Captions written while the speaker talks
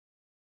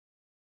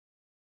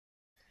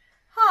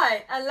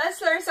Hi, and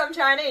let's learn some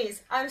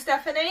Chinese. I'm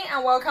Stephanie,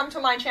 and welcome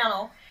to my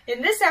channel.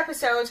 In this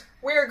episode,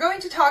 we are going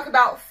to talk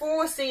about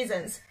 4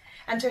 seasons.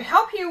 And to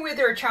help you with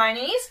your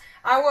Chinese,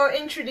 I will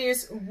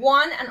introduce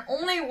one and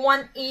only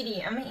one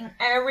idiom in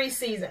every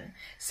season.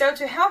 So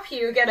to help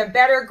you get a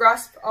better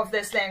grasp of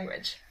this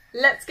language,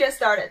 let's get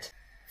started.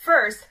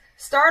 First,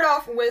 start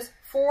off with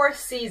 4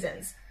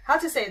 seasons. How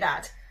to say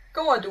that?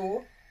 跟我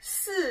读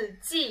四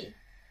季，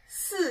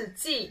四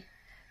季。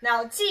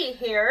Now, 季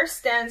here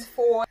stands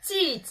for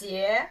季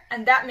节,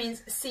 and that means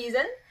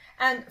season,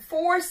 and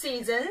 4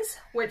 seasons,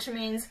 which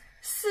means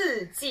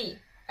四季.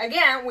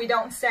 Again, we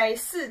don't say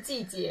四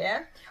季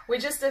节, we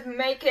just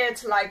make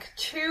it like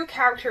 2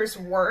 characters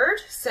word,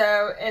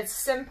 so it's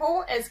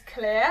simple, it's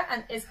clear,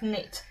 and it's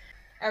neat.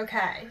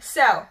 Okay,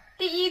 so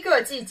第一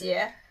个季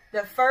节,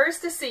 the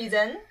first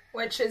season,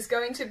 which is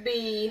going to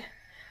be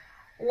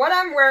what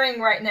I'm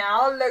wearing right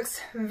now,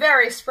 looks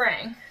very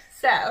spring.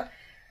 So,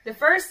 the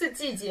first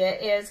季节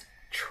is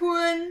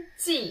春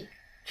季,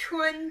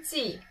 春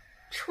季,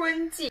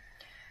 春季.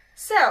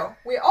 So,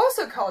 we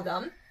also call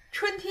them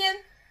春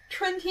天,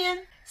 春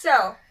天.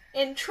 So,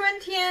 in 春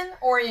天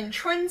or in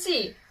春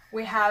季,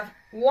 we have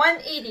one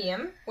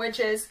idiom, which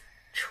is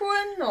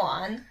春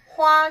暖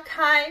花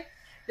开.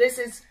 This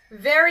is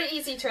very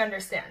easy to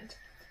understand.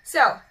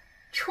 So,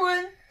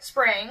 春,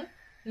 spring,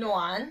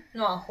 暖,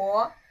 暖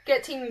和,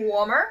 getting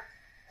warmer,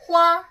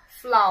 花,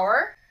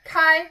 flower,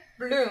 开,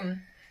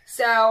 bloom.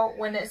 So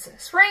when it's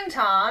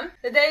springtime,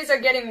 the days are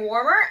getting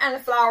warmer and the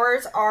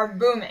flowers are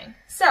booming.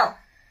 So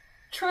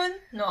春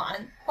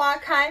暖花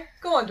开，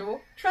跟我读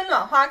春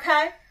暖花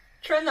开，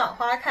春暖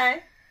花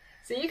开。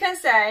So you can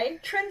say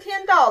春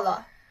天到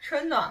了，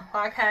春暖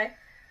花开，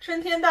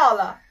春天到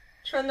了，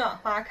春暖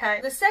花开。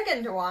The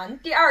second one,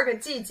 第二个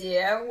季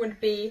节 would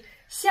be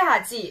夏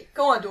季，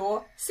跟我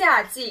读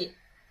夏季，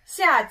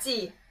夏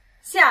季，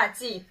夏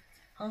季。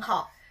很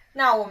好，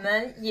那我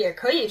们也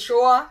可以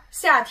说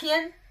夏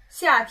天，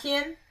夏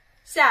天，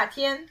夏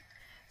天。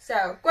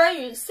So 关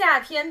于夏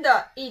天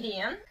的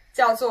idiom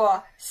叫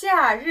做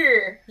夏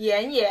日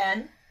炎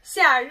炎，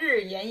夏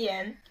日炎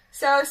炎。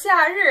So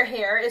夏日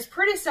here is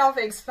pretty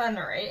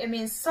self-explanatory. It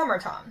means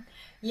summertime.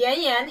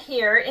 炎炎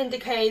here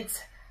indicates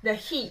the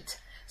heat.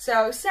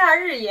 So 夏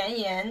日炎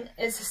炎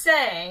is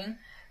saying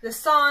the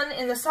sun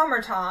in the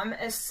summertime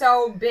is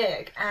so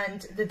big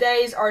and the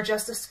days are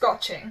just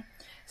scorching.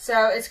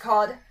 So it's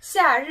called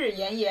夏日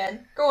炎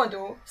炎，跟我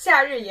读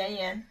夏日炎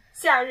炎，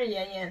夏日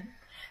炎炎。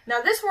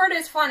Now this word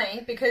is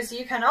funny because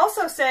you can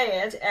also say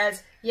it as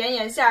炎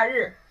炎夏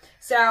日.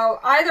 So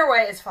either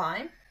way is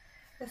fine.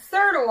 The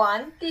third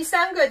one, 第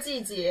三个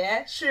季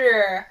节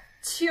是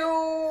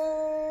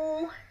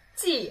秋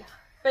季，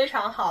非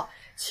常好，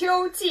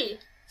秋季，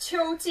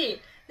秋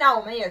季。那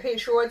我们也可以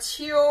说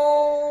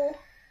秋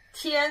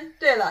天，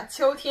对了，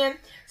秋天。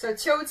So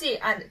秋季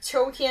and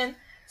秋天。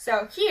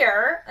So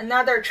here,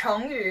 another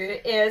成语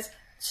is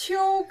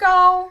秋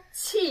高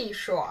气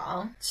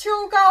爽.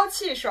 秋高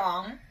气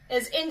爽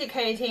is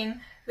indicating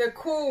the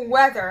cool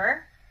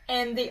weather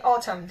in the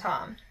autumn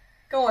time.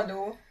 跟我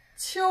读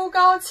秋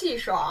高气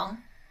爽，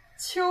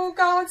秋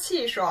高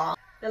气爽。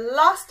The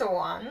last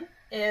one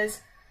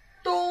is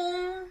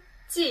冬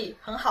季，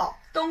很好，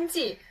冬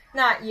季。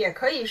那也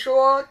可以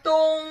说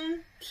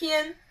冬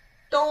天，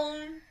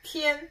冬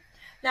天。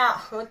那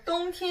和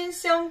冬天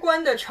相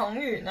关的成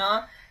语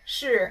呢？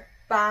是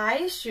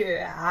白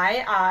雪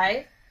皑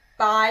皑，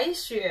白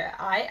雪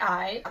皑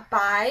皑，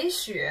白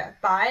雪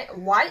白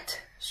white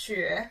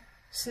雪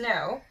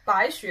snow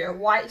白雪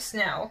white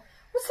snow.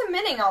 What's the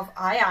meaning of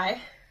皑皑?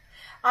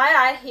 皑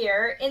皑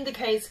here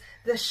indicates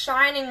the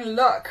shining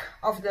look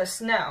of the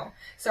snow.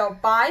 So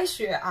白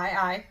雪皑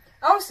皑.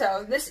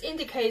 Also, this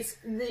indicates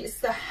it's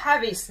the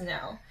heavy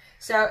snow.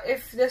 So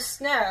if the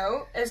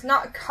snow is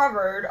not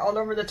covered all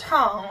over the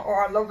town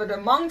or all over the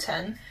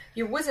mountain,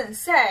 you wouldn't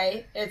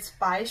say it's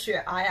白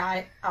雪皑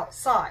皑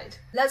outside.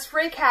 Let's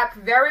recap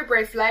very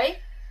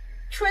briefly.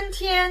 春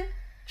天，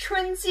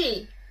春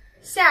季，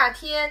夏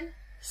天，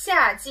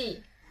夏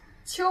季，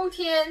秋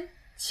天，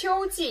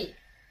秋季，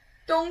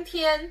冬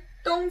天，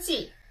冬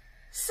季。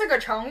4个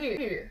成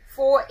语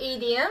 4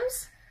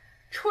 idioms.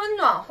 春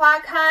暖花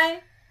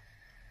开，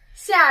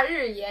夏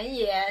日炎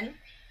炎，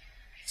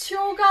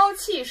秋高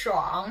气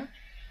爽，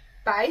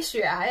白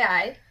雪皑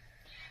皑。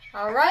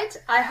Alright,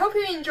 I hope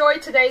you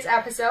enjoyed today's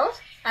episode,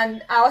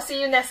 and I'll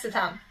see you next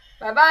time.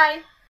 Bye bye!